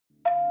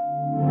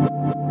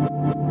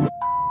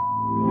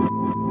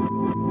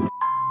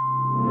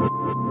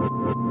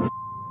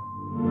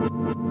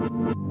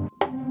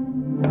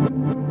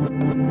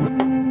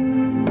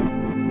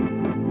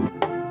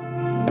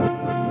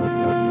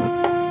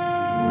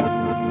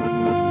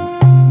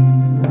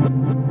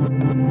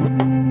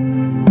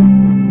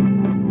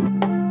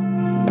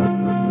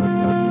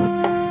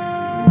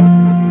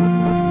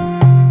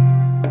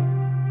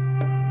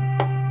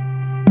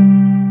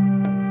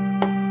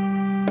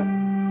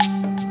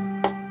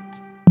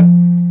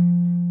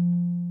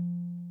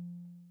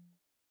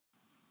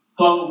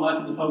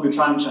the Poker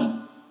Tram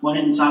Jam. My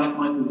name is Alec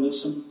Michael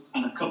Wilson,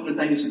 and a couple of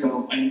days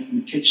ago I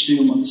interviewed Kitch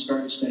Doom on the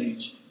Sperry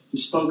stage. We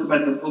spoke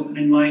about their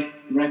opening night,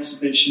 their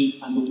exhibition,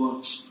 and the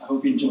works. I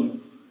hope you enjoy it.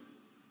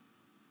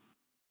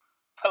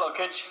 Hello,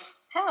 Kitch.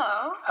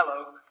 Hello.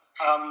 Hello.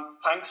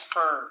 Thanks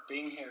for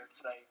being here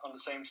today on the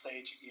same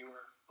stage you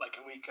were like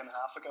a week and a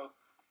half ago.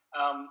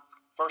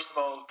 First of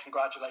all,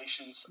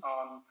 congratulations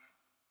on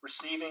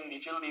receiving the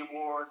Agility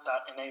Award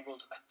that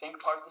enabled, I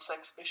think, part of this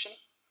exhibition.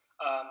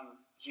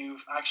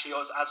 You've actually,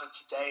 as of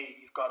today,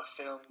 you've got a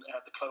film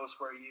at the close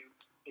where you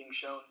being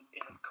shown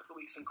in a couple of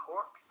weeks in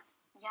Cork.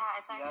 Yeah,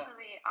 it's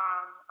actually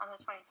on the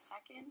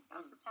 22nd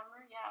of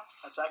September. Yeah,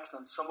 that's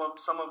excellent. Some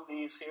of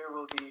these here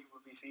will be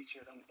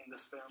featured in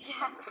this film.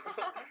 Yes.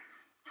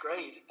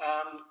 Great.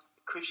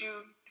 Could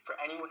you, for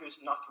anyone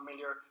who's not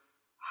familiar,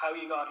 how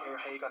you got here,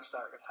 how you got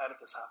started, how did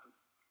this happen?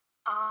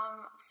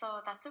 So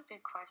that's a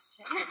big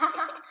question.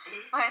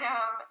 But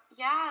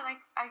yeah, like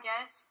I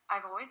guess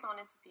I've always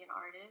wanted to be an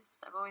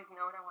artist. I've always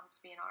known I wanted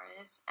to be an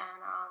artist,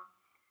 and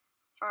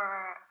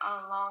for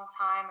a long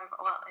time,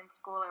 in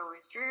school I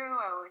always drew.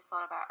 I always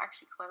thought about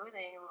actually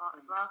clothing a lot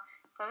as well.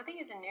 Clothing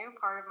is a new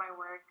part of my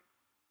work.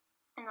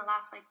 In the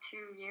last 2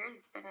 years,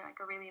 it's been like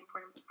a really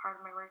important part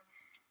of my work.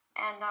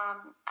 And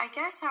I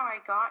guess how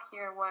I got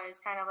here was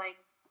kind of like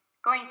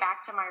going back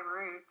to my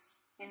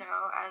roots, you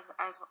know, as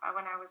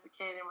when I was a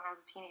kid and when I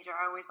was a teenager.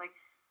 I always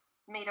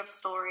made up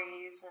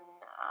stories, and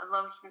I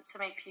loved to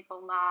make people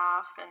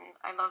laugh, and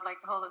I love the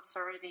whole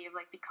absurdity of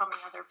becoming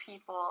other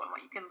people and what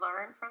you can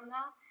learn from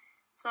that.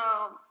 So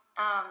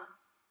I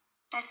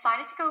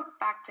decided to go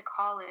back to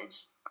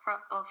college. For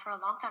a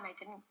long time I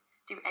didn't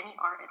do any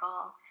art at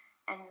all,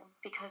 and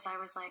because I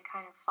was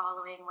kind of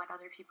following what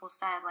other people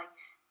said,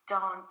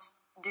 don't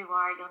do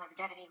art, you'll never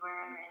get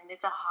anywhere, and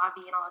it's a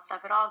hobby and all that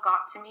stuff. It all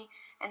got to me,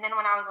 and then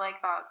when I was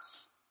about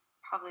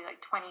probably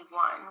 21,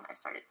 I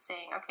started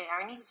saying, okay,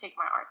 I need to take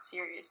my art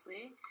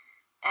seriously.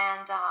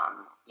 And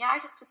I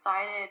just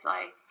decided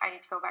I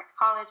need to go back to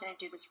college and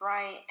do this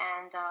right.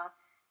 And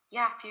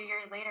a few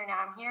years later, now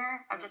I'm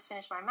here. I've just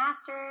finished my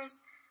master's,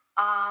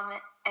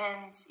 and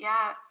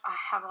I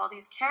have all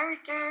these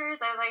characters.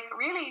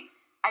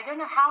 I don't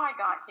know how I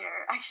got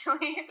here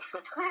actually,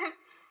 but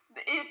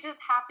it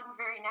just happened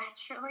very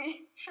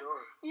naturally. Sure.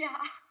 Yeah.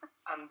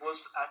 And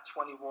was at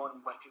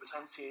 21 when it was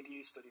NCAD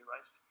study,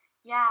 right?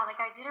 Yeah,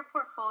 I did a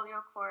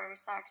portfolio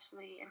course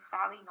actually in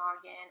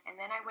Sallynoggin, and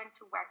then I went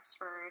to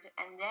Wexford,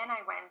 and then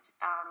I went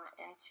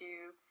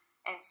into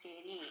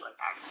NCAD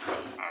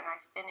actually, and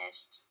I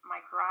finished my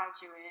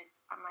graduate,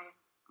 my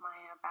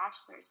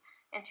bachelor's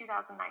in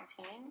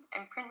 2019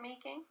 in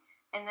printmaking.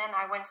 And then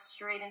I went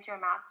straight into a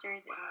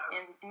master's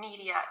in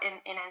media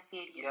in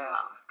NCAD as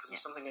well. Because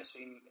it's something I've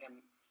seen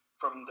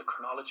from the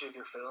chronology of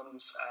your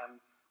films,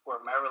 where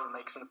Meryl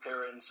makes an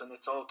appearance, and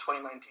it's all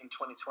 2019,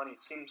 2020.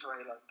 It seems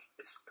very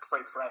it's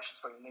very fresh,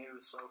 it's very new.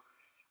 So,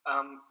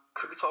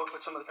 could we talk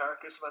about some of the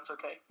characters, if that's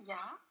okay?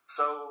 Yeah.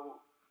 So,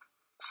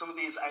 some of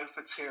these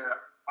outfits here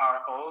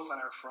are of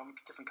and are from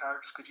different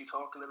characters. Could you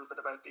talk a little bit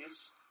about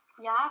these?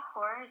 Yeah, of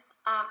course.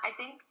 I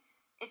think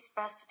it's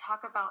best to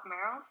talk about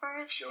Meryl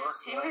first. Sure.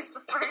 She was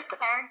the first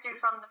character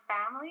from the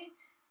family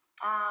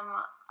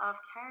of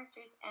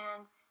characters,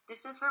 and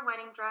this is her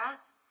wedding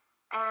dress.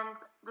 And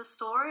the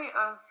story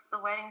of the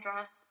wedding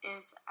dress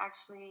is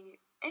actually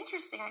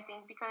interesting, I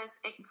think, because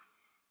it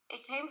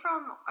came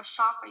from a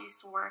shop I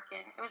used to work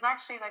in. It was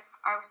actually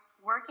I was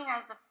working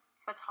as a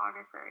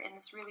photographer in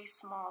this really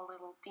small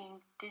little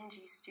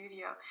dingy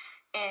studio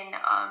in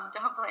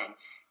Dublin,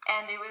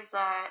 and it was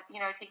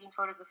taking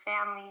photos of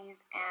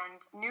families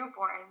and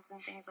newborns and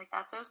things like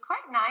that. So it was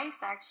quite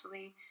nice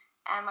actually.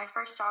 And my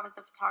first job as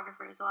a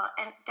photographer as well.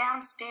 And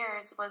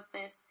downstairs was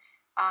this.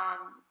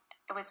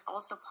 It was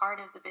also part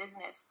of the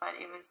business, but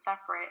it was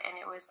separate, and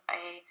it was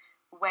a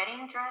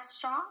wedding dress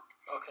shop.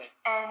 Okay.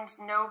 And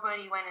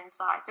nobody went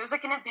inside. So it was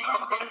an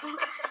abandoned.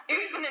 It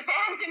was an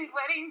abandoned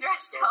wedding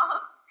dress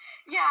shop.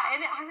 Yeah,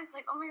 and I was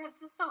like, oh my God,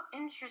 this is so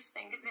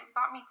interesting, because it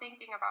got me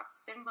thinking about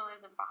the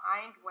symbolism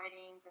behind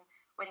weddings and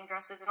wedding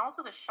dresses, and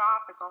also the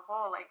shop as a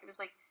whole. It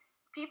was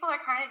people are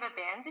kind of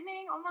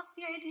abandoning almost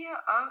the idea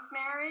of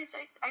marriage.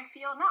 I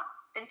feel, not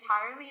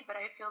entirely,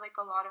 but I feel like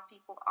a lot of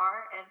people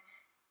are, and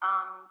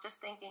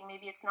just thinking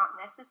maybe it's not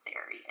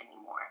necessary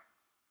anymore.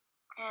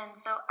 And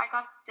so I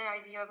got the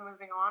idea of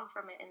moving on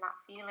from it, in that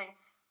feeling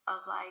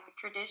of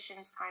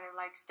traditions kind of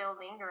still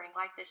lingering,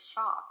 like this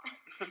shop,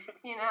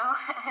 you know.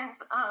 And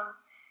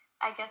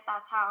I guess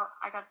that's how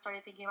I got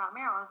started thinking about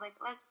Meryl. I was like,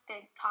 let's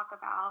talk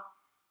about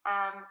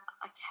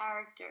a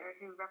character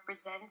who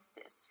represents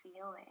this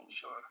feeling.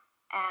 Sure.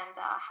 And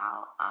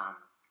how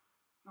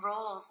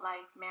roles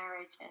like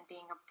marriage and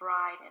being a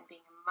bride and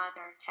being a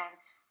mother can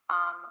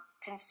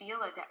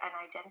conceal an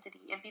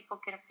identity, and people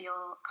can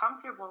feel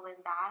comfortable in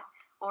that,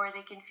 or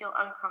they can feel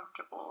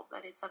uncomfortable,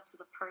 but it's up to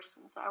the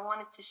person. So I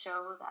wanted to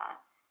show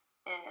that.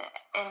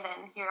 And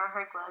then here are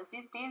her gloves.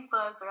 These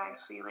gloves are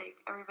actually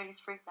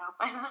everybody's freaked out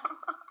by them.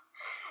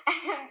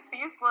 And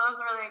these gloves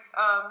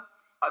are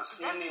I've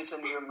seen these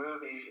in your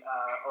movie,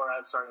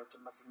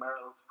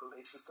 Meryl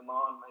releases them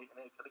on, like,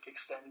 and they like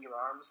extend your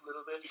arms a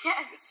little bit.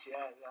 Yes.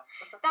 Yeah.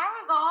 That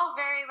was all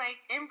very like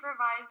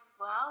improvised as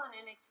well and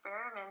an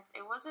experiment.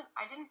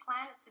 I didn't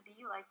plan it to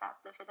be like that,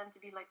 for them to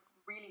be like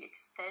really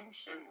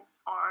extension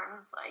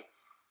arms, like,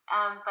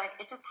 but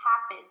it just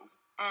happened.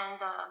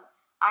 And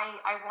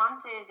I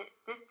wanted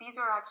these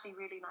are actually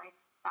really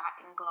nice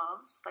satin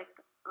gloves, like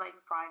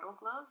bridal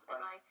gloves,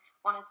 and I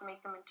wanted to make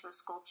them into a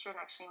sculpture and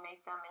actually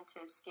make them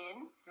into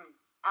skin,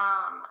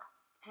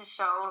 to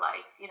show,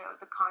 like, you know,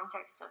 the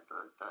context of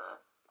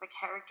the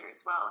character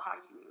as well, how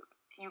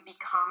you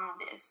become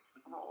this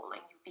role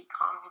and you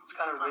become. It's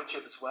kind of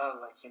rigid as well,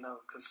 like, you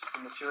know, because the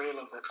material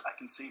of it, I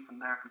can see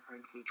from there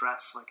compared to the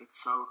dress, like,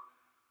 it's so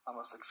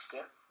almost like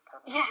stiff.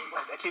 Yeah.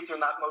 Like, I keep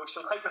doing that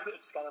motion, like,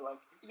 it's kind of like.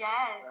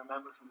 Yes. I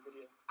remember from the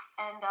video.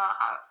 And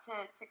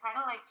to kind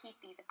of like keep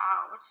these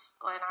out,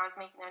 when I was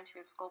making them into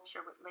a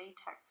sculpture with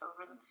latex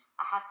over them,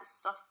 I had to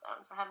stuff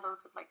them. So I had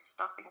loads of like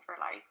stuffing for,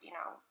 like, you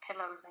know,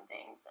 pillows and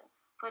things, and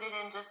put it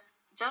in just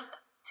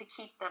to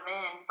keep them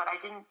in. But I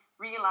didn't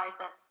realize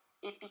that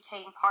it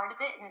became part of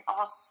it and it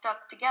all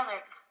stuck together.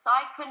 So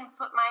I couldn't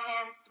put my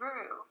hands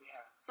through.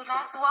 Yeah. So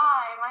that's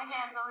why my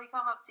hands only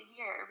come up to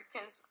here,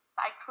 because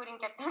I couldn't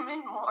get them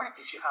in more.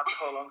 Did you have to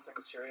hold on to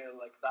material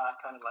like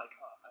that, kind of like,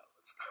 oh no.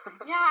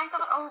 Yeah, I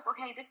thought, oh,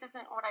 okay, this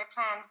isn't what I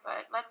planned,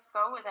 but let's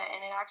go with it.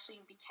 And it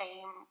actually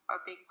became a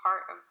big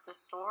part of the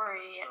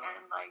story,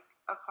 and like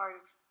a part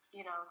of,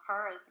 you know,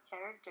 her as a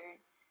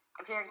character.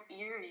 Very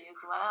eerie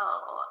as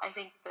well. I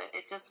think that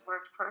it just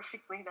worked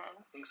perfectly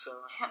then. I think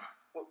so. Yeah.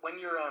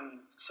 When you're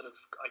sort of,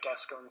 I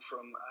guess, going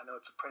from, I know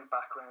it's a print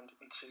background,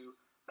 into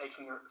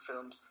making your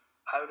films,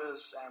 how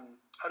does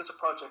a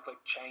project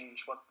like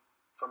change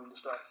from the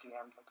start to the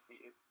end, like, for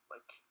you?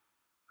 Like,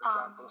 for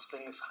example, as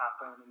things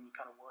happen and you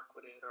kind of work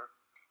with it, or.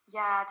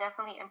 Yeah,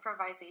 definitely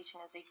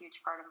improvisation is a huge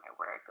part of my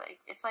work.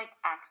 Like, it's like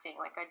acting.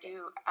 Like, I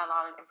do a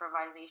lot of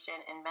improvisation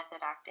and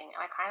method acting,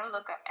 and I kind of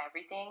look at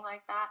everything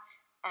like that.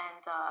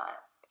 And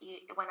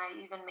when I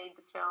even made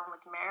the film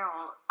with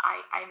Meryl,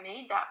 I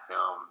made that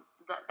film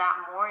that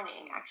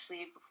morning,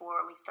 actually,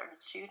 before we started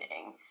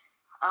shooting,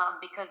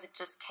 because it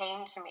just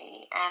came to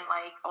me. And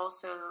like,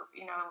 also,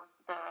 you know,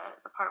 the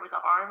part with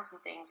the arms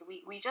and things,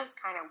 we just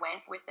kind of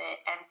went with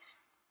it, and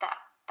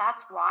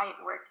that's why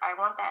it worked. I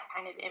want that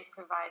kind of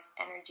improvised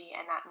energy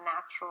and that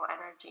natural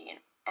energy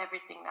in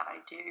everything that I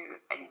do.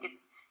 I think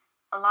it's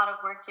a lot of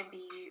work can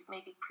be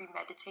maybe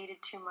premeditated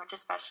too much,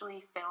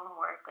 especially film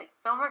work. Like,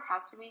 film work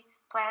has to be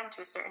planned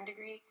to a certain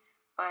degree,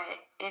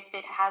 but if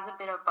it has a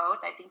bit of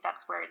both, I think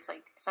that's where it's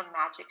like some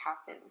magic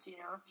happens, you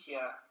know?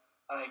 Yeah,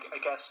 and I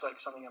guess like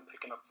something I'm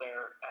picking up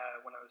there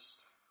when I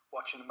was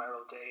watching the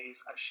Meryl days,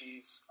 I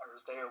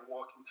was there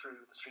walking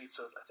through the streets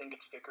of, I think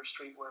it's Vicar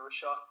Street where it was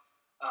shot.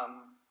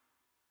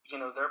 You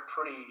know, they're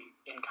pretty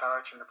in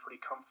character and they're pretty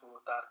comfortable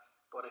with that.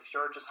 But if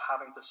you're just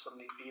having to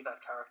suddenly be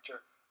that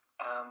character,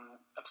 I'm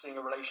seeing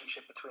a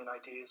relationship between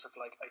ideas of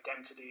like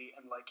identity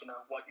and, like, you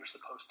know, what you're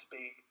supposed to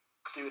be,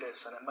 do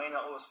this, and it may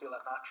not always feel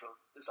that natural.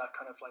 Is that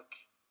kind of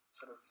like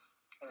sort of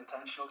an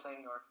intentional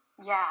thing, or?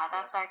 Yeah,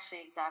 that's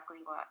actually exactly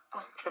what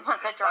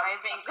the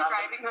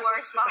driving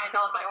force behind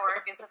all my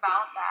work is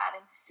about. That,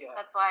 and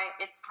that's why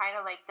it's kind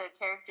of like the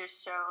characters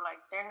show,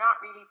 like, they're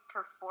not really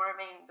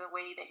performing the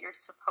way that you're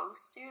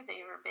supposed to.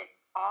 They were a bit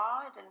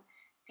odd, and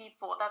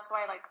that's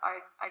why, like,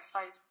 I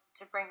decided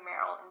to bring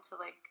Meryl into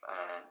like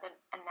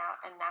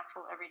a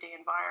natural everyday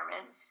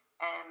environment,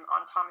 and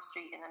on Thomas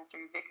Street and then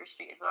through Vicar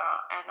Street as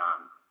well. And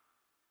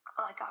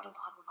I got a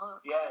lot of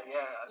looks. Yeah.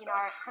 You know,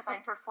 because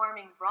I'm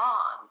performing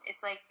wrong.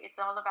 It's like, it's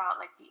all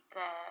about like the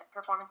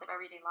performance of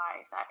everyday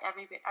life. That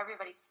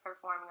everybody's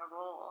performing a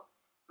role,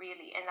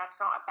 really, and that's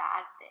not a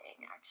bad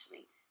thing,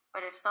 actually.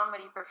 But if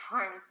somebody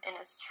performs in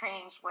a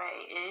strange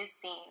way, it is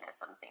seen as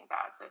something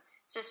bad. So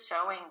it's just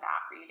showing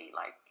that, really,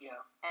 like,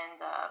 and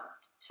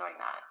showing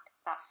that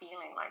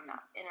feeling, like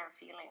that inner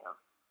feeling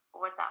of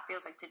what that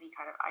feels like to be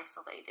kind of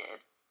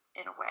isolated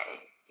in a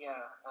way.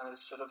 Yeah, and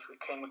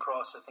it came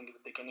across, I think, at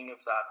the beginning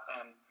of that,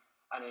 and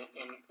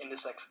in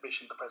this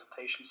exhibition, the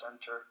presentation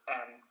centre,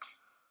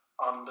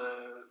 on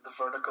the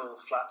vertical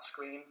flat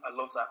screen. I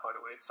love that, by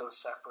the way. It's so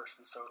separate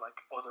and so like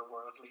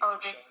otherworldly.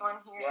 Oh, this one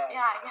here.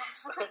 Yeah.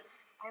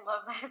 I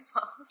love that as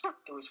well.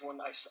 There was one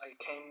I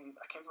came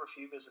for a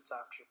few visits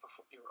after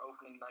your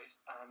opening night,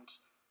 and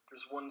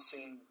there's one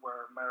scene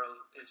where Meryl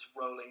is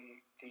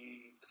rolling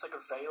it's like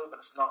a veil, but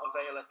it's not a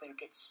veil. I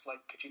think it's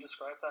like, could you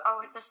describe that?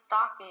 Oh, it's a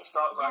stocking.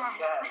 Right,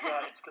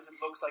 yeah. It's because it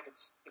looks like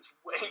it's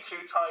way too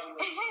tiny. You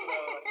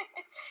know, like,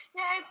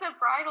 yeah, it's a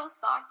bridal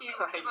stocking.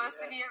 It's supposed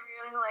to be a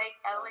really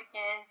like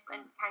elegant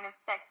and kind of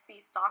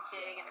sexy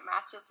stocking, and it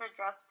matches her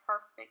dress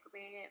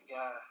perfectly and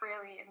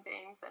freely and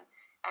things. And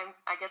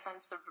I guess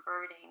I'm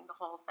subverting the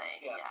whole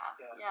thing. Yeah.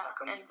 That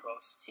comes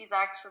across. She's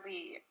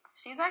actually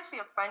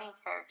a funny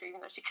character,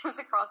 even though she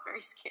comes across very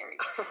scary.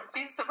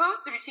 She's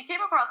supposed to be. She came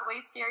across way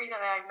scary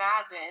than I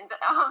imagined.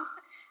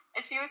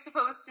 And she was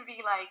supposed to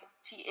be like,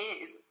 she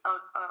is a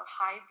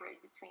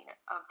hybrid between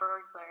a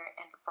burglar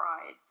and a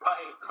bride.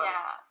 Right.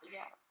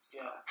 Yeah. So.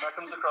 Yeah, that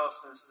comes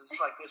across. There's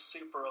like this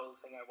super old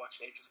thing I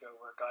watched ages ago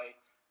where a guy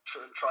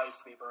tries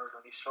to be a bird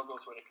and he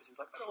struggles with it because he's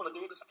like, I don't want to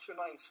do it, it's too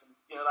nice. And,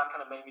 that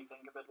kind of made me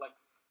think of it like,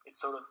 it's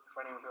sort of,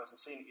 for anyone who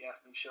hasn't seen it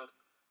yet, and you should,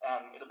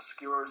 it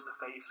obscures the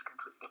face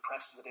completely,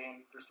 presses it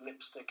in, there's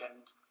lipstick,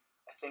 and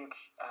I think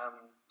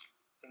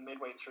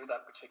midway through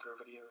that particular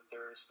video,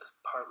 there's a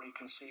part where you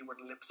can see where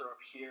the lips are up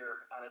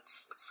here, and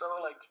it's sort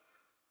of like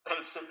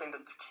them sipping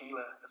the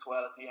tequila as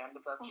well at the end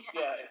of that.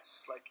 Yeah,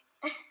 it's like,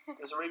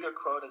 there's a really good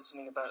quote, it's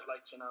something about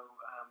like,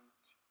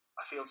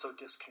 I feel so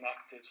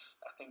disconnected.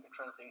 I think I'm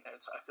trying to think now.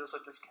 I feel so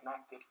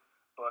disconnected,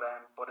 but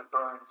it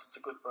burns. It's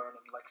a good burn,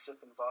 and like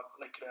sipping vodka,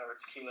 like or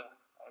tequila,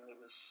 and it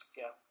was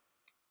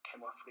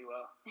came off pretty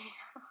well.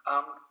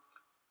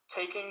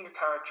 Taking your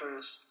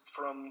characters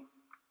from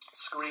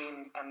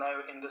screen and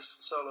now in this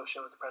solo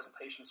show at the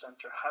Presentation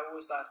Centre, how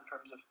was that in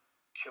terms of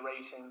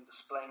curating,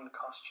 displaying the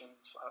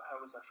costumes?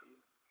 How was that for you?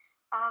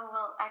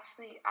 Well,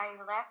 actually, I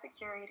left the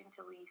curating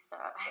to Lisa,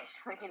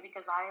 actually,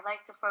 because I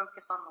like to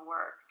focus on the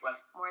work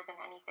more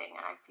than anything.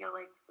 And I feel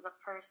like the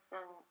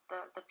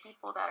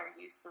people that are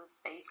used to the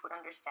space would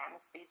understand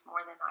the space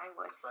more than I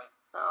would. Right.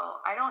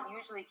 So I don't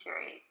usually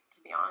curate, to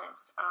be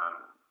honest.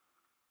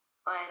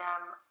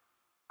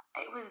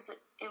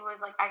 It was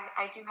like,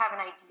 I do have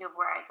an idea of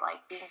where I'd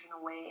like things in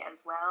a way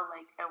as well,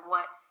 like, and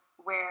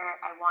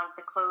where I want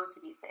the clothes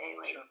to be, say,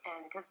 like, sure.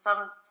 And because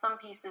some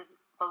pieces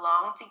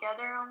belong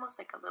together almost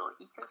like a little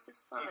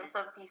ecosystem, and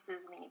some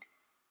pieces need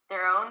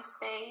their own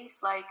space,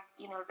 like,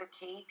 the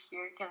cape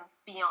here can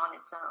be on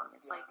its own.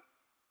 It's like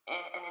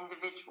an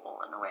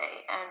individual in a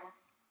way, and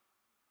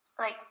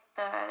like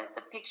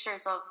the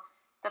pictures of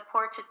the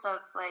portraits of,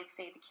 like,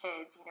 say, the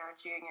kids,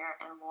 Junior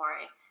and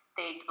Lori,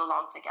 they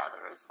belong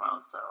together as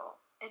well. So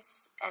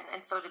it's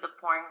and so do the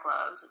pouring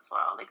gloves as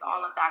well, like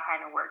all of that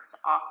kind of works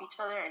off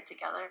each other and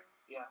together.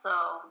 So,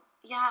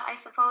 I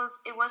suppose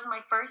it was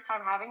my first time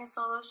having a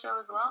solo show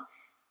as well.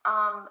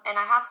 And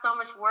I have so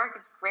much work.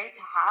 It's great to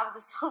have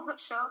the solo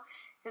show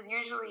because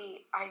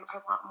usually I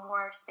want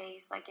more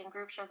space. Like in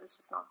group shows, it's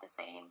just not the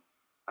same.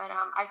 But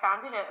I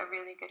found it a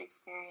really good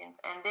experience.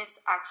 And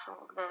this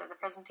the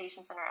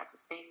Presentation Centre as a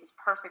space is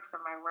perfect for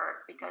my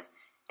work because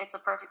it's a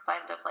perfect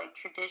blend of like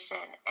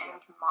tradition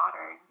and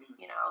modern,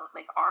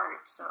 like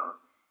art. So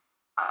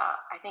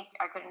I think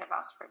I couldn't have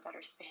asked for a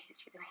better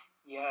space, really.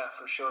 Yeah,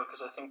 for sure,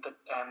 because I think that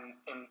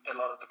in a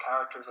lot of the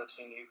characters I've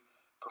seen you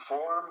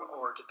perform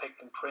or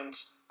depict in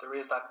print, there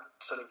is that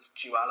sort of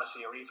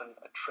duality or even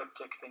a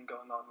triptych thing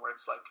going on where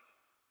it's like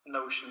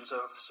notions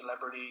of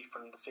celebrity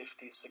from the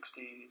 50s,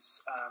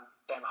 60s,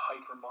 then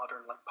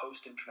hyper-modern, like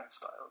post-internet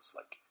styles.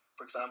 Like,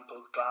 for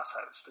example,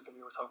 Glasshouse, the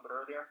video we were talking about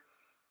earlier.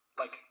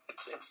 Like,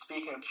 it's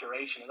speaking of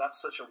curation, and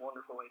that's such a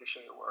wonderful way to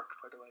show your work,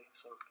 by the way.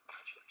 So,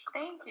 congratulations.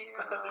 Thank you.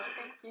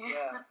 Thank you.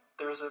 Yeah,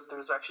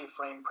 there's actually a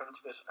frame print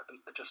of it,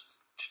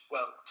 just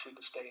to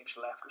the stage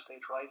left or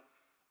stage right.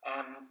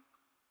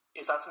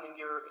 Is that something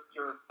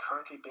you're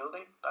currently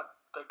building?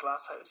 The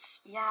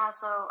Glasshouse? Yeah.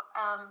 So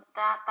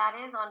that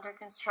is under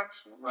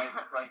construction. Right.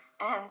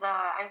 And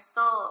I'm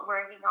still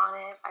working on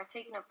it. I've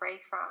taken a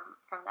break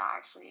from that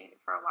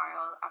actually for a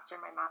while after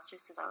my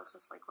master's because I was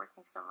just like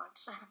working so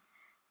much.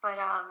 But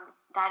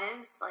that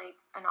is like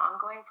an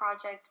ongoing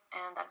project,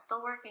 and I'm still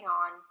working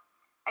on.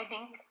 I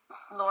think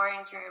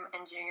Lauren's room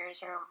and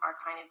Junior's room are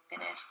kind of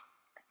finished.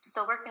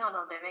 Still working on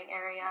the living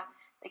area,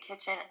 the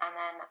kitchen, and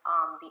then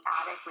the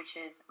attic, which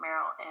is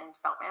Meryl and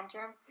Beltman's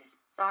room.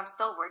 So I'm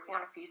still working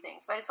on a few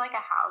things, but it's like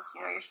a house.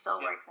 You're still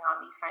working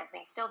on these kinds of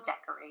things, still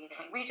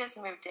decorating. We just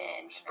moved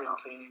in. Spring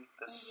cleaning.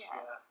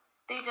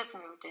 They just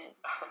moved in,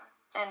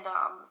 and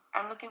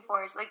I'm looking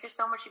forward to, like, there's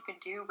so much you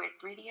can do with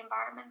 3D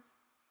environments.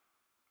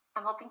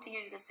 I'm hoping to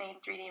use the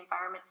same 3D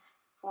environment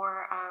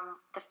for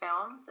the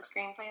film, the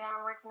screenplay that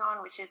I'm working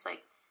on, which is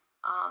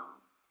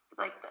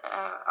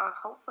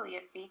hopefully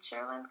a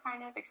feature-length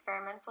kind of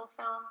experimental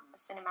film, a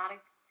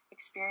cinematic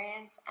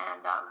experience,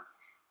 and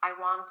I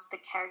want the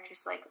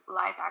characters, like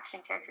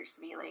live-action characters,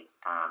 to be like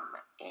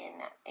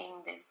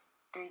in this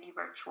 3D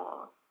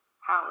virtual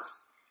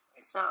house.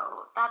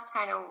 So that's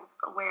kind of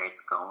where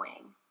it's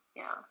going.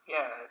 Yeah.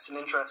 Yeah, it's an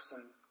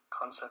interesting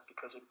concept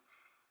because it.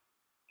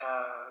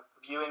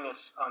 Viewing it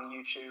on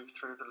YouTube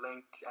through the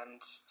link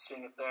and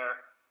seeing it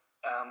there,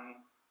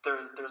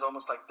 there's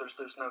almost like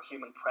there's no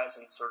human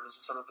presence, or there's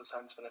a sort of a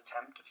sense of an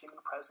attempt of human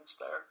presence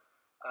there,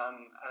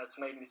 and it's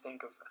made me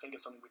think of, I think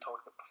it's something we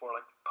talked about before,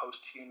 like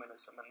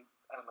post-humanism and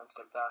elements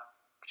like that.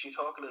 Could you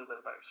talk a little bit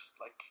about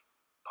like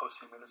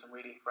post-humanism,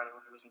 really, for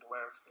anyone who isn't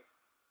aware of it?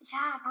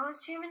 Yeah,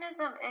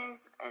 post-humanism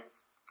is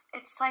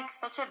it's like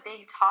such a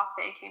big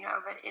topic,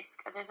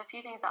 but there's a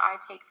few things that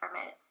I take from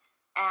it,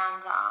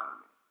 and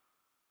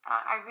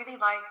I really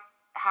like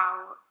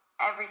how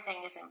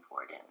everything is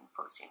important in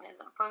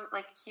post-humanism.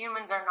 Like,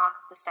 humans are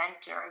not the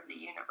center of the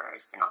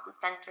universe. They're not the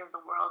center of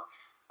the world.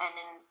 And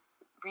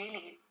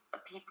really,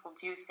 people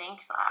do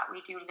think that.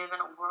 We do live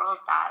in a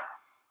world that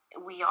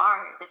we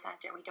are the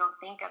center. We don't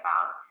think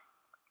about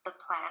the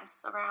plants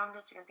around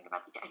us. We don't think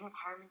about the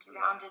environment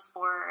around us.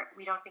 Or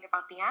we don't think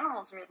about the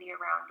animals really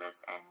around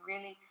us. And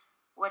really,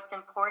 what's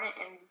important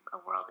in the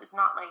world is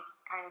not like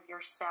kind of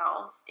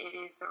yourself. It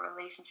is the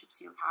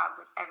relationships you have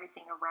with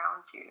everything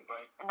around you.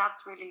 Right. And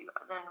that's really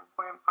the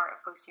important part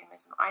of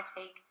posthumanism. I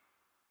take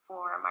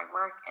for my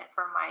work and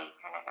for my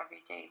kind of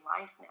everyday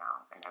life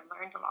now, and I've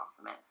learned a lot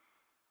from it.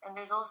 And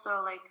there's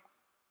also like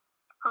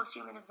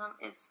posthumanism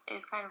is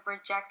kind of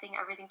rejecting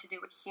everything to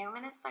do with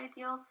humanist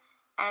ideals,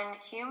 and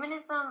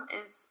humanism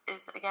is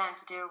again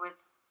to do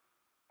with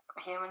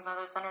humans are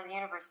the center of the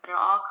universe, but it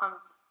all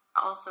comes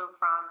also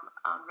from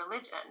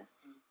religion,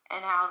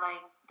 and how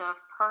like the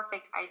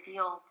perfect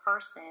ideal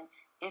person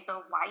is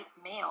a white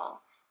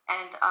male,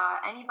 and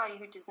anybody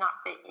who does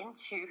not fit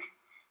into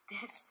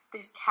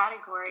this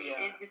category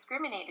is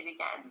discriminated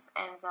against.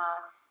 And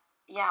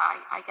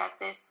I get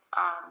this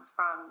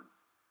from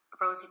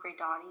Rosie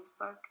Braidotti's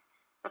book,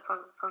 The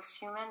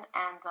Posthuman,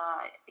 and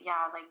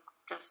like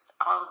just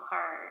all of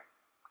her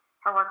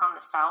work on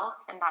the self,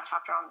 and that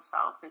chapter on the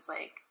self is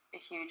like a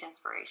huge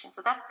inspiration.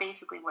 So that's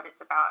basically what it's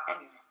about,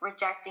 and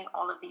rejecting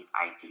all of these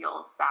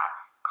ideals that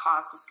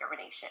cause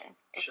discrimination.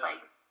 It's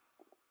like,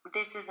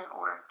 this isn't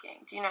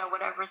working. Do you know,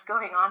 whatever's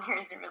going on here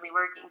isn't really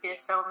working. There's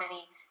so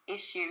many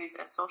issues,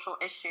 social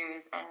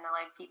issues, and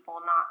like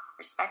people not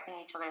respecting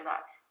each other,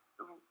 that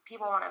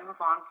people want to move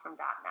on from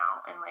that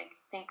now and like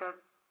think of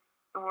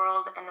the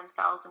world and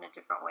themselves in a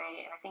different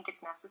way. And I think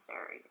it's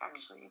necessary,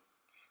 actually.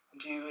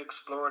 Do you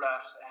explore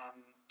that?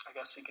 I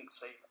guess you could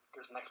say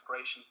there's an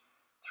exploration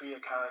through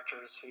your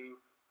characters who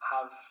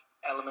have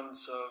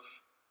elements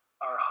of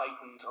our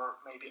heightened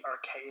or maybe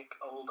archaic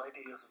old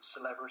ideas of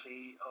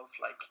celebrity, of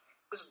like,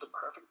 this is the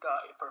perfect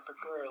guy, perfect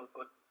girl,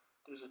 but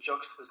there's a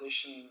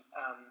juxtaposition,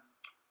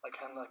 like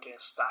kind of like a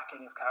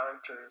stacking of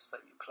characters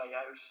that you play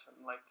out,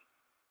 and like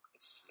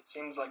it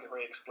seems like a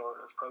very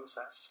explorative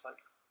process, like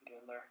you're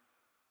doing there.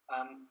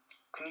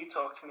 Can you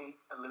talk to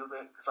me a little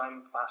bit, because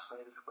I'm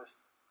fascinated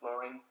with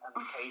Lorraine and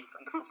Kate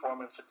and the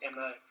performance at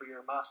Imna for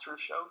your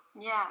Masters show?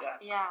 Yeah.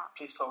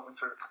 Please talk me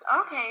through it.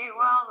 Okay,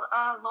 well,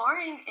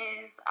 Lorraine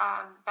is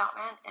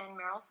Batman and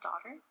Meryl's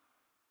daughter.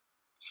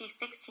 She's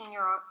 16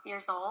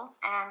 years old,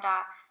 and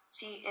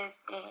she is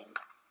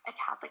a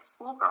Catholic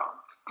schoolgirl.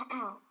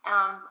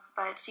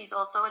 But she's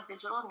also a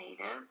digital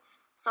native.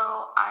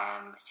 So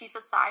she's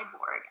a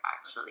cyborg,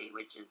 actually,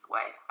 which is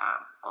what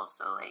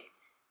also like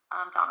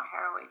Donna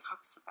Haraway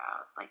talks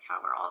about, like how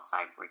we're all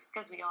cyborgs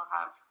because we all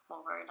have,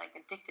 we're like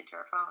addicted to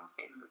our phones,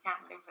 basically.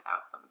 Can't live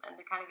without them, and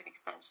they're kind of an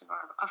extension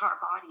of our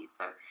bodies.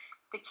 So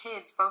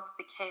both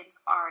the kids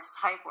are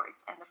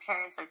cyborgs and the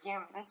parents are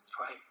humans.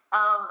 Right.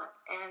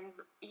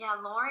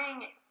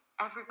 Lauren,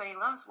 everybody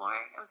loves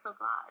Lauren. I'm so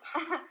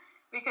glad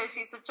because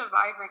she's such a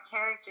vibrant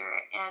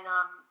character. And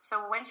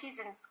so when she's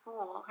in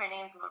school, her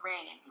name's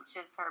Lorraine, which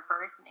is her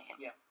birth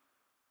name. Yeah.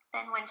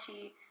 Then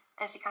she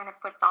kind of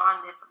puts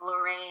on this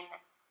Lorraine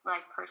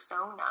like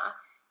persona,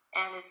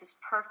 and is this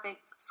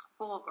perfect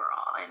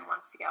schoolgirl and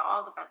wants to get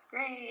all the best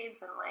grades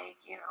and like,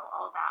 you know,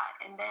 all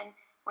that. And then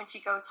when she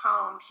goes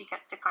home, she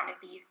gets to kind of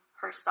be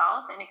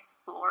herself and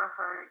explore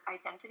her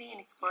identity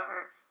and explore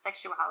her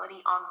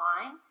sexuality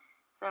online.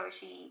 So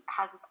she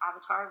has this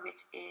avatar,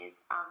 which is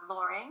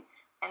Lauren,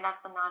 and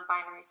that's the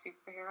non-binary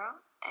superhero.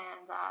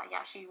 And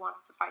she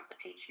wants to fight the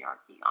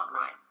patriarchy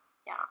online.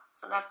 Yeah,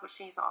 so that's what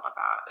she's all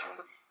about.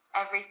 And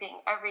every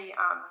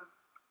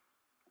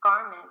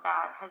garment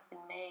that has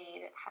been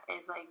made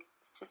is like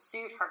to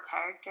suit her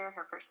character,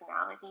 her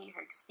personality,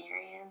 her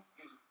experience.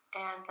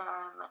 And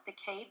the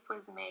cape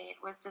was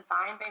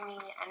designed by me,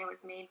 and it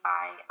was made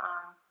by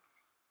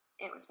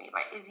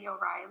Izzy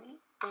O'Reilly,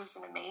 who's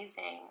an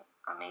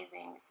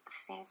amazing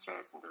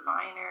seamstress and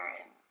designer,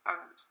 and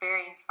I'm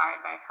very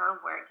inspired by her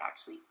work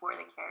actually for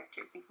the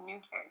characters, these new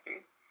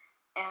characters.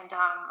 And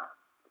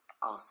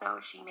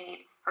also she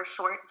made her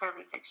shorts, her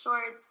latex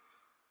shorts.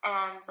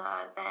 And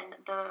then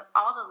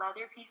all the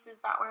leather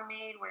pieces that were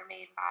made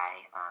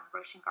by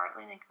Roshan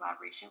Gartland in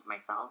collaboration with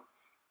myself.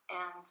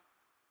 And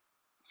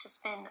it's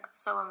just been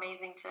so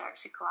amazing to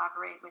actually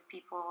collaborate with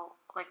people,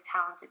 like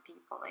talented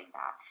people like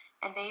that.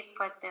 And they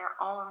put their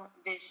own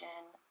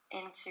vision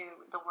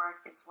into the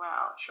work as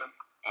well. Sure.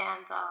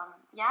 And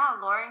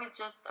Lauren is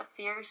just a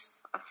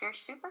fierce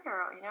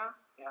superhero, you know?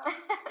 Yeah.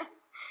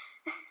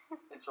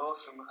 It's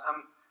awesome.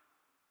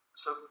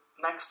 So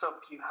next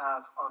up you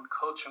have on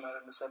Culture Night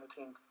on the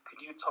 17th.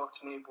 Could you talk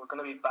to me? We're going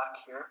to be back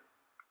here.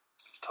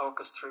 Talk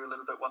us through a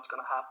little bit what's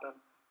going to happen.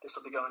 This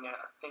will be going out,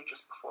 I think,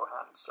 just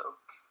beforehand. So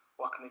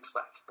what can we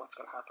expect? What's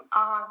going to happen?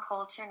 Oh, on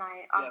Culture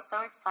Night. I'm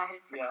so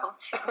excited for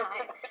Culture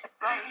Night.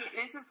 Like,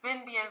 this has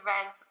been the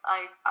event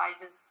I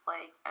just,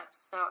 like,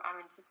 I'm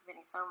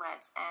anticipating so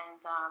much.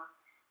 And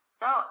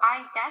so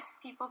I guess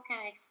people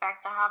can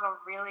expect to have a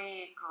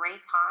really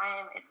great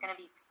time. It's going to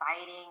be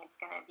exciting. It's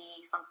going to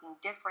be something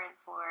different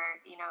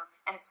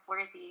and it's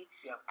worthy.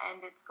 Yeah.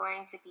 And it's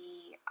going to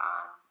be,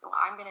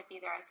 I'm going to be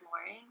there as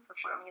Lauren,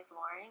 performing as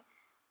Lauren.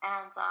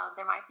 And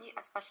there might be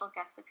a special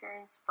guest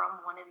appearance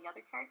from one of the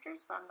other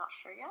characters, but I'm not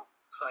sure yet.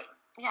 Exciting.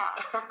 Yeah,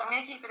 I'm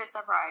going to keep it a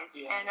surprise.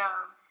 Yeah. And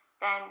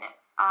then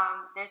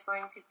it's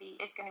going to be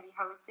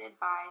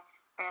hosted by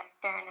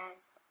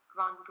Baroness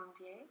von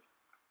Bundier.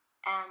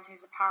 and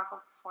who's a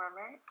powerful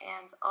performer.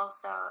 And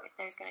also,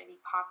 there's going to be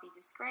Poppy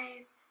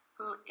Disgrace,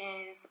 who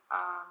is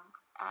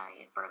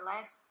a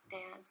burlesque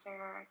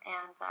dancer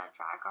and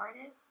drag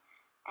artist.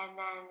 And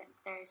then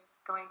there's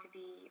going to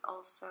be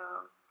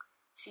also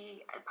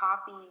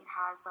Poppy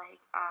has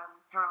like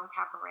her own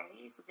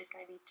cabaret, so there's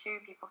going to be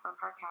two people from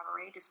her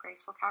cabaret,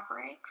 Disgraceful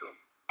Cabaret, Cool.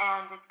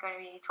 and it's going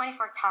to be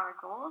 24 Karat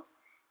Gold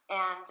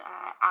and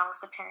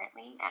Alice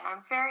apparently, and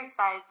I'm very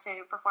excited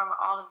to perform with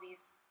all of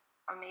these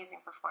amazing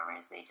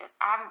performers. I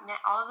haven't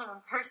met all of them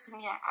in person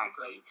yet,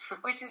 actually,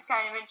 which is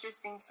kind of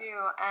interesting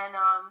too. And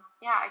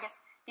I guess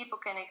people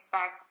can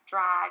expect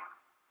drag,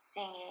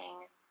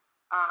 singing,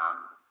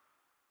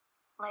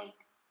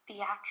 like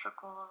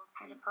theatrical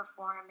kind of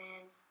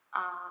performance,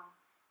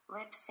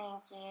 lip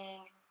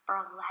syncing,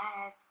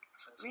 burlesque,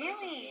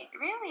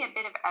 really a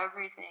bit of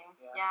everything.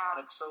 Yeah.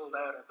 And it's sold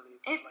out, I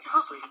believe. It's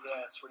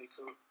really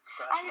cool.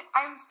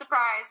 I'm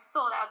surprised it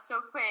sold out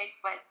so quick,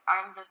 but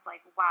I'm just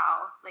like,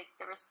 wow, like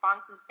the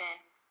response has been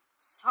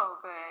so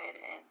good,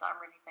 and I'm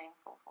really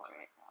thankful for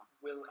it. Yeah.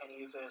 Will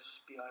any of it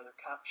be either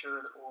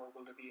captured, or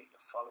will there be a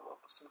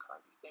follow-up of some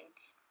kind, you think?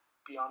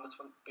 Beyond the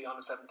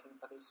 17th,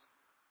 that is?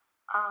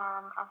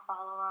 A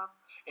follow-up.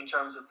 In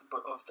terms of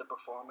the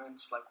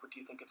performance, like, what do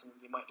you think it's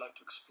something you might like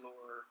to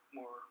explore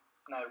more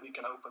now we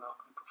can open up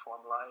and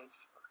perform live?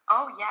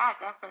 Oh yeah,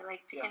 definitely.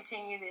 Like to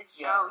continue this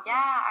show.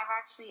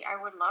 I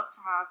would love to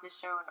have this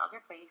show in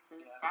other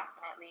places,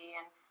 definitely.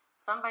 And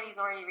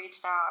somebody's already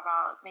reached out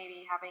about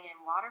maybe having it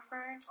in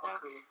Waterford. So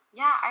cool.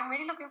 Yeah, I'm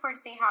really looking forward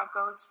to seeing how it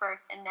goes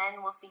first, and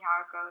then we'll see how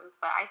it goes.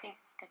 But I think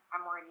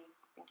I'm already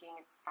thinking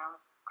it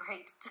sounds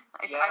great.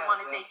 I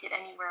want to take it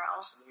anywhere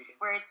else. Absolutely.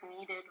 Where it's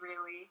needed,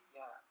 really.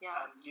 Yeah.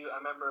 And I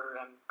remember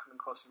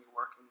coming across your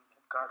work in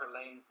Garter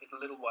Lane a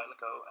little while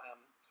ago.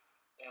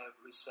 It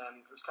was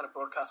kind of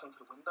broadcast into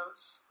the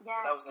windows.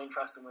 Yes. That was an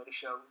interesting way to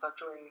show. Was that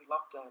during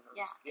lockdown? It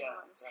was.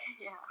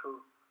 Yeah.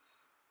 Cool.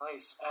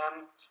 Nice.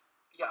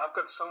 I've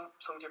got some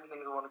different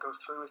things I want to go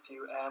through with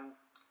you.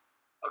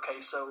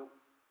 Okay, so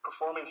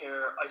performing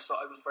here, I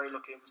was very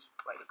lucky. It was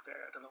right up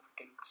there. I don't know if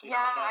we can see it.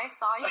 Yeah, I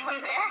saw you up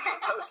there.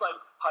 I was like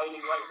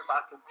hiding right in the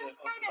back of the.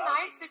 It's kind of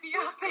nice to be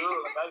up there.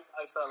 Cool. Like,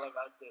 I felt like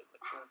I had the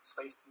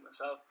space to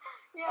myself.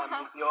 Yeah.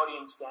 With the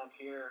audience down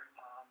here,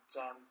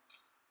 and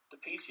the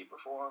piece you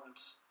performed,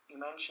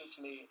 you mentioned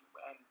to me,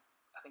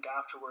 I think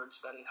afterwards,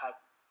 that it had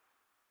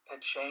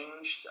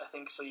changed. I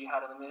think so. You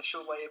had an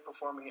initial way of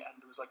performing it,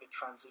 and there was like a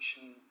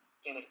transition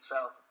in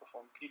itself of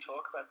performing. Could you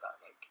talk about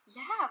that?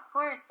 Yeah, of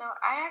course. So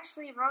I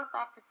actually wrote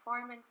that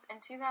performance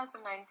in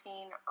 2019,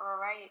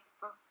 right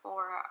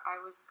before I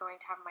was going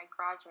to have my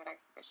graduate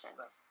exhibition.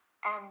 Right.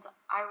 And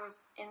I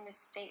was in this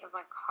state of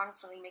like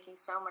constantly making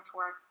so much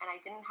work, and I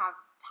didn't have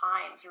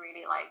time to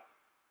really like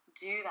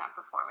do that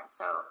performance.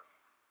 So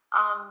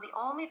the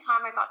only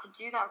time I got to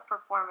do that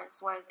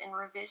performance was in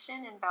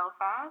Revision in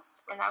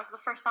Belfast, and that was the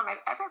first time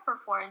I've ever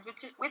performed,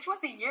 which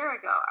was a year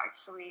ago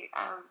actually.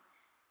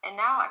 And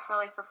now I feel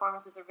like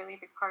performance is a really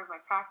big part of my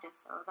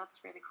practice, so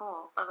that's really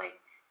cool. But like,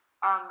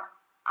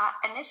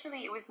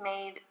 initially it was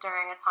made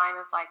during a time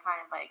of like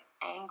kind of like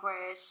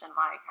anguish, and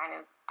like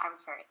I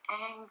was very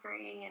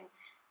angry, and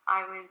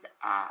I was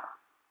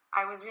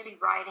really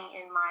writing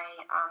in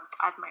my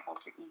as my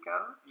alter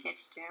ego,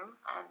 Kitsch Doom,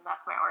 and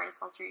that's my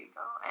artist alter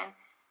ego. And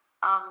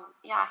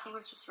he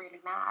was just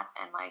really mad,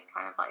 and like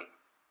kind of like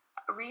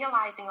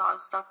realizing a lot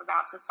of stuff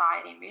about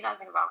society,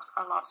 realizing about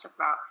a lot of stuff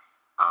about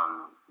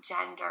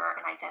gender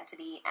and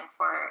identity and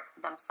for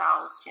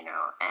themselves,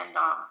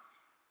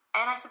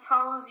 and I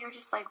suppose you're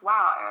just like,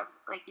 wow,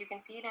 like you can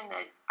see it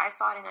I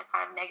saw it in a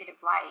kind of negative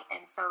light,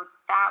 and so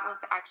that was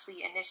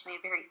actually initially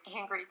a very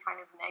angry kind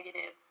of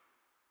negative,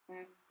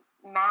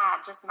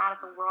 mad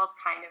at the world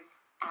kind of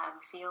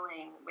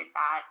feeling with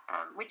that,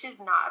 which is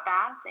not a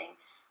bad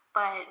thing.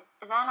 But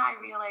then I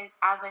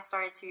realized, as I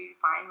started to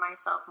find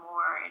myself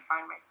more and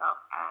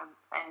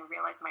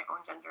realize my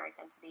own gender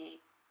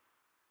identity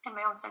and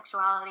my own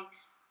sexuality,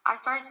 I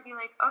started to be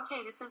like,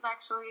 okay, this is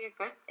actually a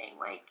good thing.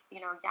 Like,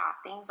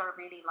 things are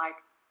really like,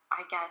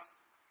 I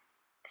guess,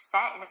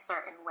 set in a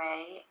certain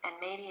way, and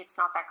maybe it's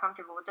not that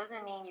comfortable. It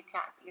doesn't mean you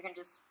can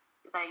just,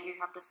 that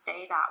you have to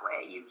stay that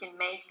way. You can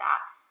make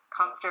that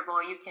comfortable.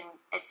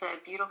 It's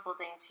a beautiful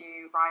thing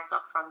to rise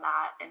up from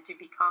that and to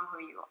become who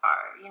you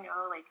are,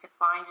 like to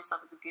find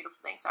yourself is a beautiful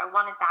thing. So I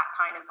wanted that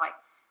kind of like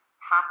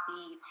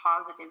happy,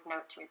 positive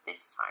note to it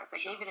this time. So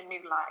I gave it a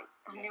new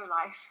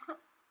life.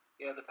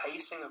 Yeah, the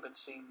pacing of it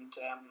seemed,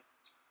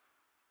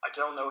 I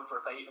don't know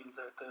verbatim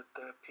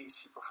the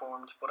piece you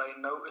performed, but I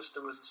noticed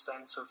there was a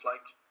sense of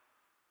like,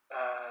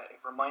 it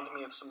reminded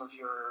me of some of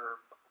your,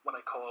 what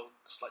I call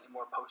slightly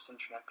more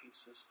post-internet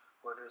pieces,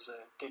 where there's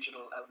a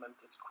digital element,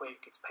 it's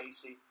quick, it's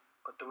pacey,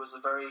 but there was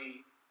a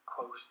very,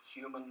 quote,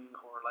 human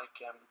or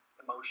like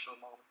emotional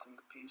moment in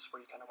the piece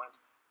where you kind of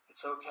went,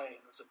 it's okay,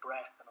 and there was a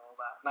breath and all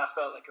that. And that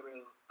felt like a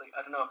real, like,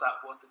 I don't know if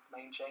that was the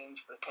main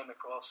change, but it came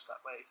across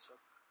that way, so.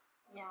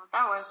 Yeah,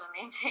 that was the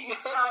main change.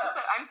 So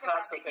I'm so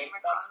glad they came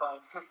across. That's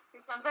fine.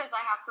 Because sometimes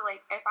I have to,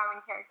 like, if I'm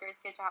in character as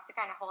Kitch, I have to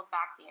kind of hold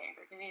back the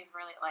anger because he's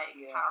really, like,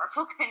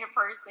 powerful kind of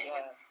person.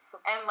 Yeah.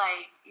 And,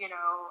 like, you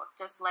know,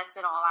 just lets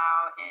it all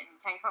out and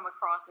can come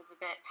across as a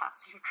bit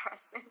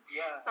passive-aggressive.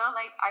 Yeah. So,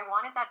 like, I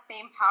wanted that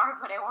same power,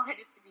 but I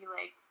wanted it to be,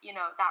 like, you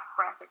know, that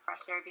breath of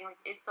fresh air, being like,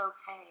 it's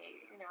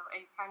okay, you know,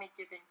 and kind of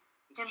giving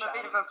him a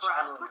bit of a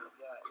breath.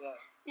 Yeah.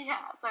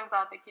 Yeah, so I'm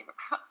glad they came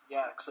across.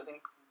 Yeah, because I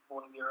think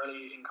one of the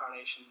early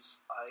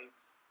incarnations I've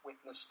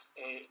witnessed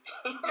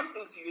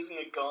is using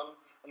a gun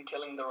and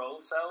killing their old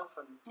self,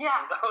 and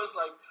I was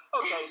like,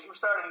 okay, so we're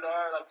starting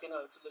there, like, you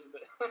know, it's a little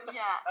bit,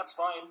 that's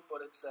fine,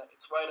 but it's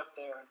right up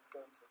there, and it's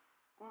going to.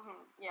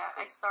 Yeah,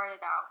 I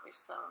started out with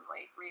some,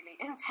 like, really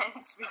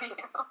intense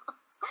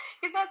videos,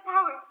 because that's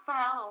how it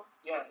felt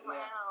as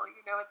well,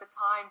 you know, at the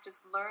time, just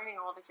learning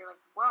all this, you're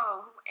like,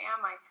 whoa, who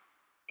am I?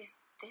 Is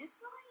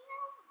this who I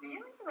am?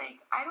 Really?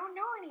 Like, I don't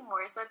know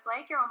anymore, so it's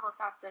like you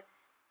almost have to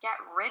get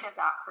rid of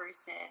that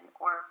person,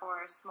 or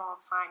for a small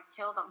time,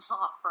 kill them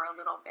off for a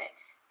little bit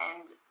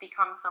and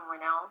become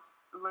someone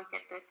else. Look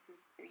at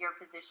your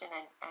position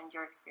and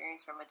your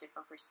experience from a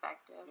different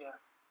perspective.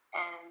 Yeah.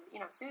 And, you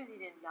know, Susie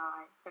didn't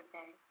die. It's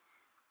okay.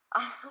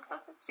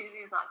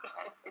 Susie's not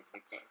dead. It's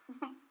okay.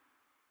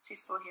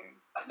 She's still here.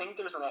 I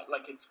think there's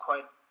it's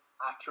quite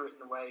accurate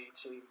in a way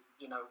to,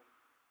 you know,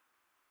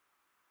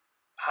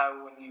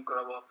 how when you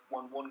grow up,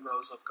 when one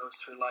grows up, goes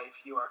through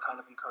life, you are kind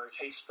of encouraged,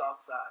 hey,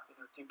 stop that, you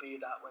know, do be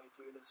that way,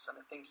 do this. And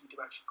I think you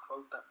do actually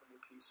quote that in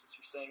your pieces.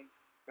 You're saying,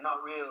 you're not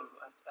real.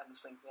 And I'm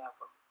just thinking, yeah,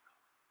 but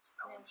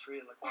no one's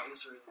real. Like, what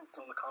is real? It's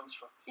all a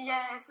construct.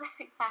 Yes,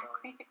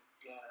 exactly.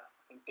 So, yeah,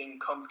 I think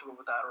being comfortable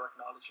with that or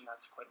acknowledging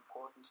that's quite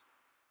important.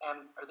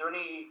 Are there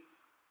any,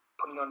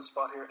 putting you on the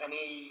spot here,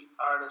 any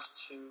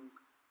artists who,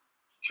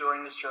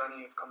 during this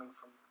journey of coming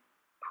from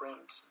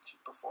print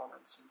into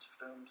performance into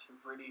films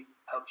who've really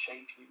helped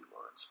shape you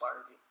or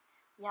inspired you?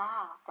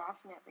 Yeah,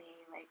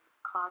 definitely. Like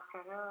Claude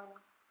Cahun,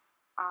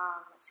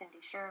 Cindy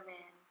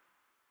Sherman,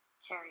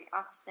 Carrie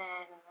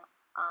Upson,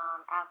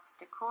 Alex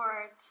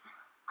DeCourt,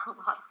 a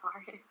lot of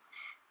artists.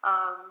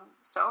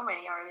 So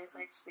many artists,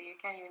 actually. I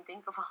can't even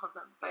think of all of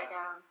them. But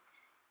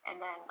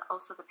and then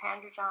also the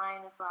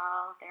Pandrogyne as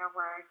well, their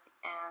work.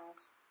 And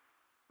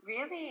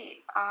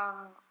really,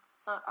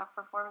 so a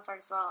performance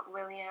artist as well,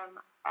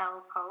 William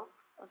L. Pope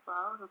as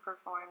well, who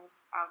performs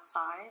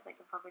outside, like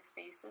in public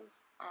spaces.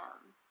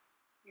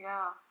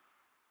 Yeah,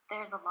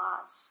 there's a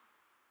lot.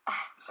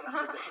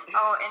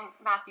 Oh, and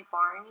Matthew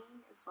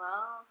Barney as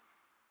well.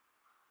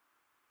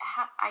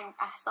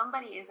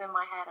 Somebody is in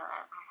my head, and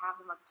I have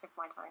them at the tip of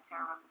my tongue. I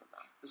can't remember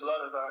them. There's a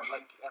lot of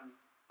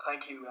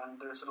thank you,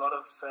 and there's a lot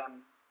of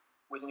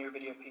within your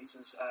video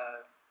pieces,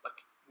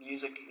 like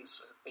music is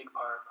a big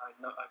part. I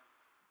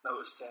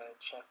noticed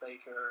Chet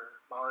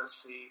Baker,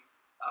 Morrissey,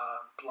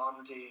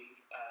 Blondie,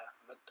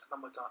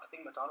 not Madonna. I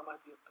think Madonna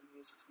might be up in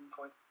these at some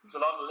point. There's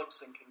a lot of lip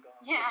syncing going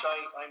on, which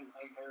I'm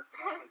here for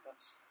that. Like,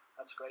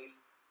 that's great.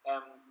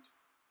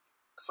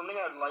 Something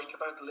I like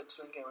about the lip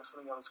syncing, or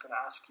something I was going to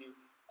ask you,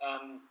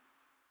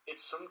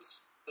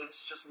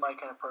 it's just my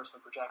kind of personal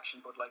projection,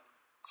 but like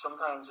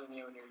sometimes when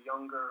you're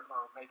younger,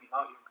 or maybe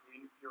not younger,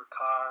 you're a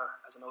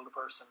car as an older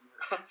person,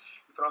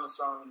 you put on a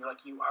song and you're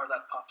like, you are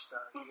that pop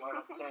star, you are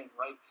that thing,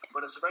 right?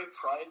 But it's a very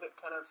private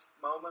kind of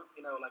moment,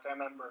 you know. Like I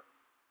remember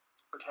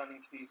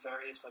pretending to be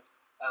various like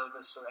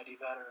Elvis or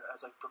Eddie Vedder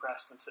as I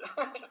progressed into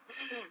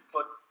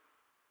but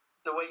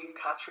the way you've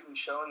captured and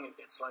showing it,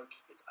 it's like,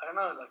 I don't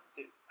know, like,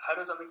 how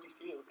does that make you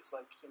feel? It's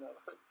like, you know,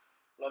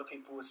 a lot of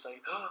people would say,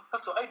 oh,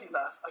 that's what I do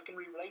that, I can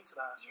relate to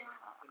that. Yeah,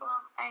 you know?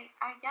 well,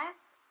 I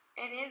guess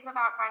it is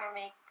about kind of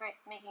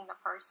making the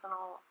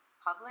personal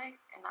public,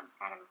 and that's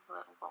kind of a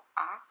political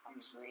act,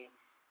 actually.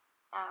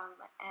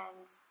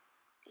 And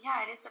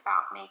yeah, it is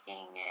about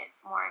making it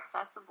more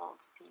accessible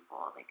to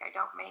people. Like, I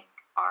don't make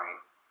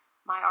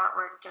my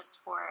artwork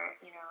just for,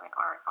 you know, an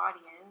art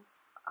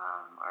audience,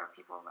 or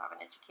people who have an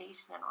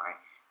education in art,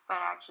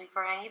 but actually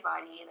for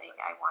anybody. Like,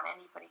 I want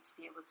anybody to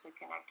be able to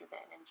connect with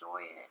it and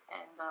enjoy it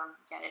and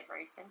get it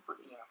very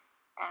simply. Yeah.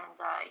 And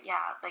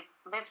like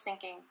lip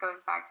syncing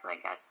goes back to, I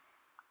guess,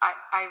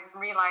 I'm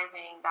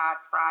realizing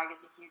that drag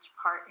is a huge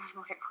part of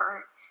my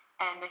work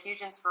and a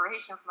huge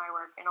inspiration for my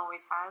work, and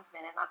always has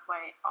been, and that's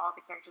why all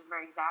the characters are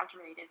very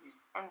exaggerated.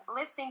 And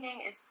lip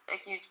syncing is a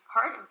huge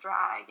part of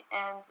drag,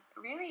 and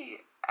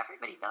really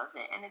everybody does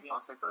it. And it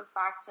also goes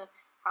back to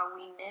how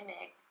we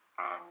mimic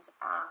and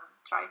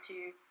try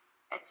to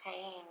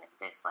attain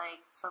this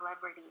like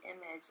celebrity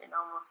image, and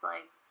almost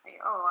like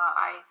say, oh,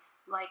 I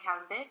like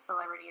how this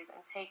celebrity is,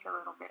 and take a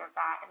little bit of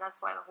that. And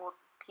that's why the whole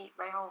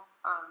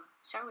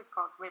show is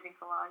called Living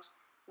Collage,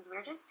 because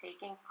we're just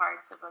taking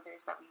parts of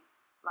others that we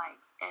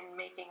like and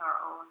making our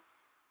own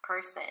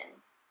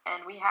person,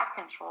 and we have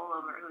control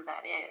over who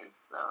that is.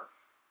 So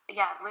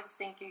yeah, lip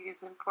syncing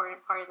is an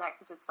important part of that,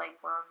 because it's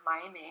like we're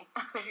miming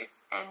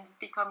others and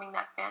becoming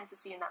that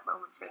fantasy in that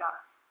moment for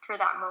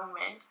that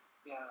moment.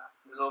 Yeah,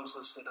 there's almost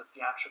a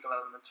theatrical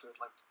element to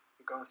it, like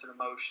you're going through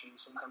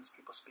emotions. Sometimes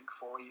people speak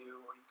for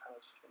you, or you kind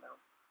of, you know,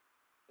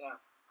 yeah.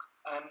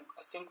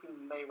 I think we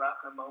may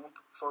wrap in a moment,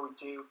 but before we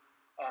do,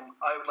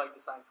 I would like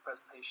to thank the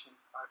Presentation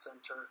Arts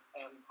Centre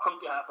on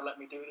behalf of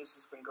letting me do this.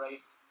 It's been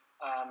great.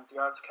 The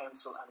Arts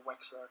Council and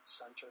Wexford Arts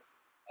Centre.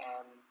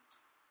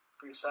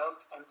 For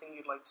yourself, anything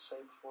you'd like to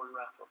say before we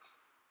wrap up?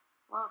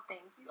 Well,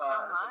 thank you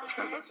so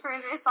much for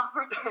this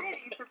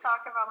opportunity to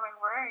talk about my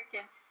work.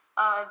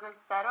 And the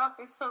setup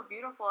is so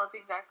beautiful. It's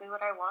exactly what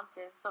I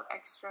wanted. So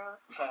extra.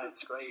 Yeah,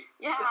 it's great.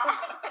 Yeah.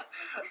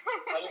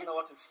 I didn't know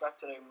what to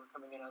expect today when we were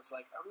coming in. I was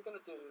like, are we going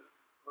to do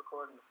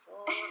record on the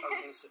floor? Are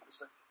we going to sit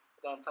this?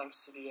 Then,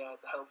 thanks to the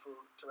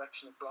helpful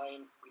direction of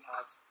Brian, we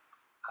have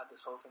had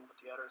this whole thing put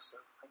together. So,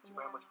 thank you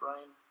very much,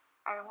 Brian.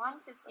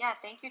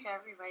 Thank you to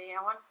everybody.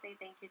 I want to say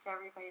thank you to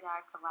everybody that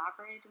I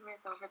collaborated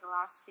with over the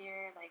last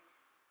year.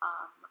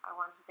 I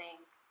want to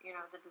thank,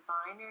 the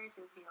designers,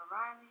 Izzy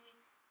O'Reilly,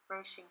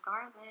 Roshan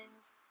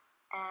Garland,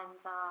 and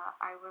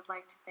I would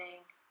like to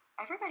thank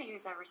everybody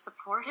who's ever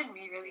supported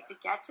me, really, to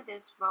get to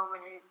this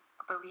moment,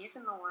 who believed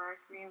in the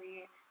work,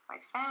 really, my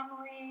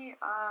family,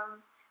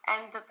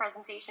 and the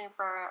presentation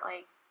for,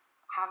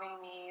 having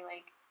me,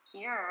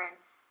 here,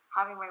 and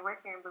having my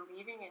work here and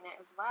believing in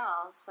it as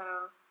well.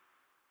 So,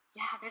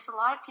 yeah, there's a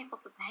lot of people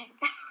to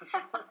thank.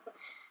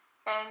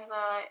 And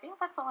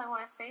that's all I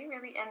want to say,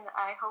 really. And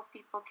I hope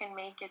people can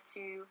make it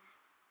to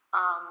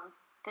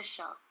the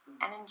show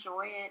and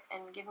enjoy it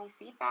and give me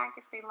feedback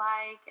if they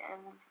like.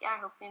 And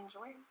I hope they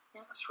enjoy it.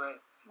 Yeah, that's right.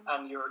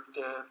 And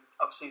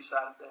obviously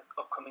Saturday,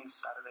 upcoming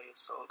Saturday is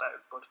sold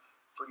out, but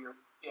for your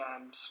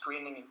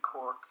screening in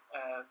Cork,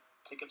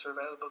 tickets are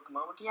available at the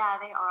moment? Yeah,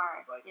 they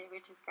are,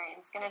 which is great.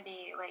 It's going to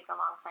be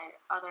alongside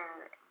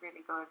other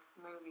really good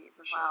movies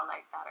as well,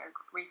 that are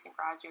recent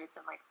graduates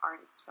and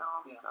artist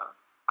films. Yeah. So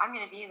I'm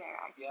going to be there,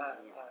 actually.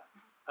 Yeah.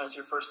 And it's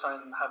your first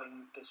time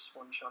having this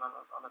one shown on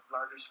a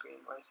larger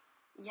screen, right?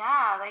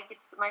 Yeah,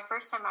 it's my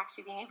first time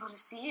actually being able to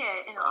see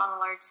it on a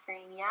large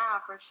screen. Yeah,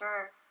 for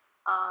sure.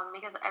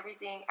 Because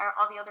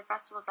all the other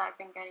festivals that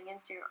I've been getting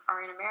into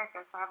are in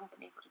America, so I haven't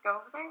been able to go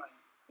over there. Right.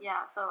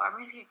 Yeah, so I'm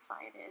really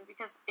excited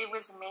because it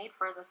was made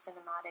for the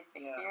cinematic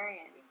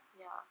experience.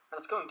 Yeah.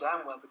 And it's going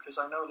down well because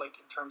I know,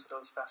 in terms of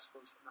those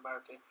festivals in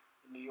America,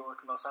 in New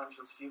York and Los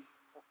Angeles, you've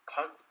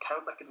count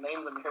I could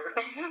name them here.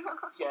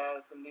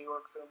 Yeah, the New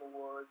York Film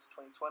Awards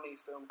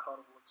 2020, Film Con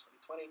Awards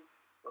 2020,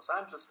 Los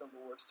Angeles Film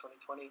Awards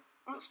 2020,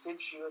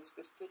 prestigious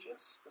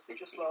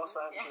Los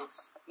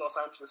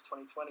Angeles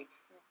 2020.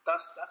 Yeah.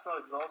 That's not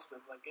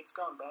exhaustive. It's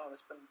gone down.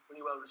 It's been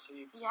really well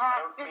received. Yeah,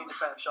 it's been. I don't mean to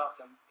sound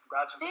shocked.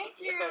 Congratulations. Thank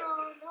you.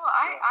 No,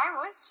 I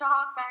was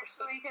shocked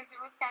actually because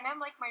it was kind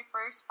of my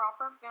first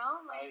proper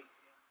film.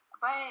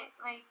 But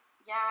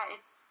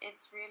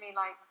it's really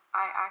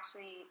I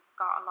actually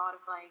got a lot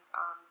of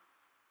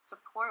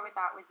support with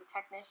that with the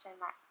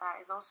technician that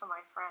is also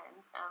my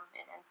friend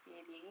in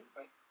NCAD.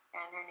 Right.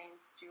 And her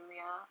name's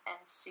Julia,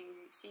 and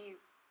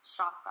she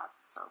shot that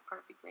so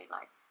perfectly.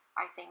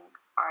 I think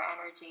our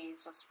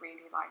energies just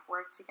really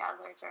worked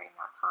together during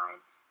that time,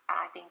 and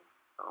I think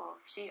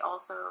she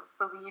also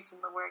believed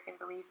in the work and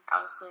believed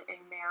also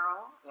in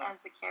Meryl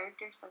as a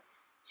character. So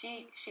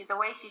she the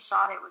way she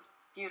shot it was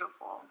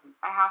beautiful.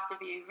 Mm-hmm. I have to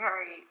be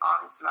very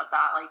honest about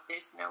that.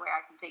 There's no way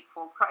I can take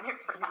full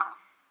credit for that.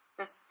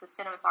 The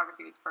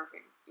cinematography was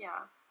perfect.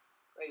 Yeah.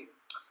 Great.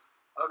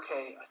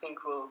 Okay, I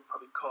think we'll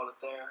probably call it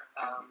there.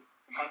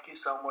 Thank you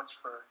so much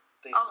for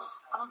this.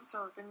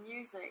 Also, the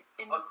music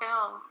in the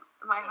film.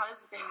 My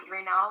husband,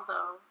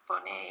 Reynaldo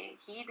Bonet,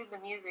 he did the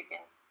music,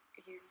 and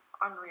he's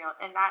unreal.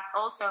 And that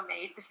also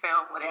made the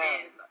film what it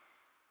is.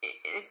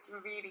 It's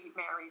really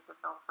marries the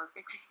film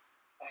perfectly.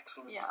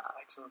 Excellent. Yeah.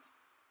 Excellent.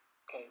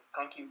 Okay,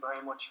 thank you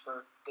very much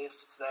for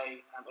this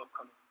today and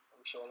upcoming. I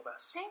wish you all the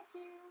best. Thank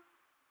you.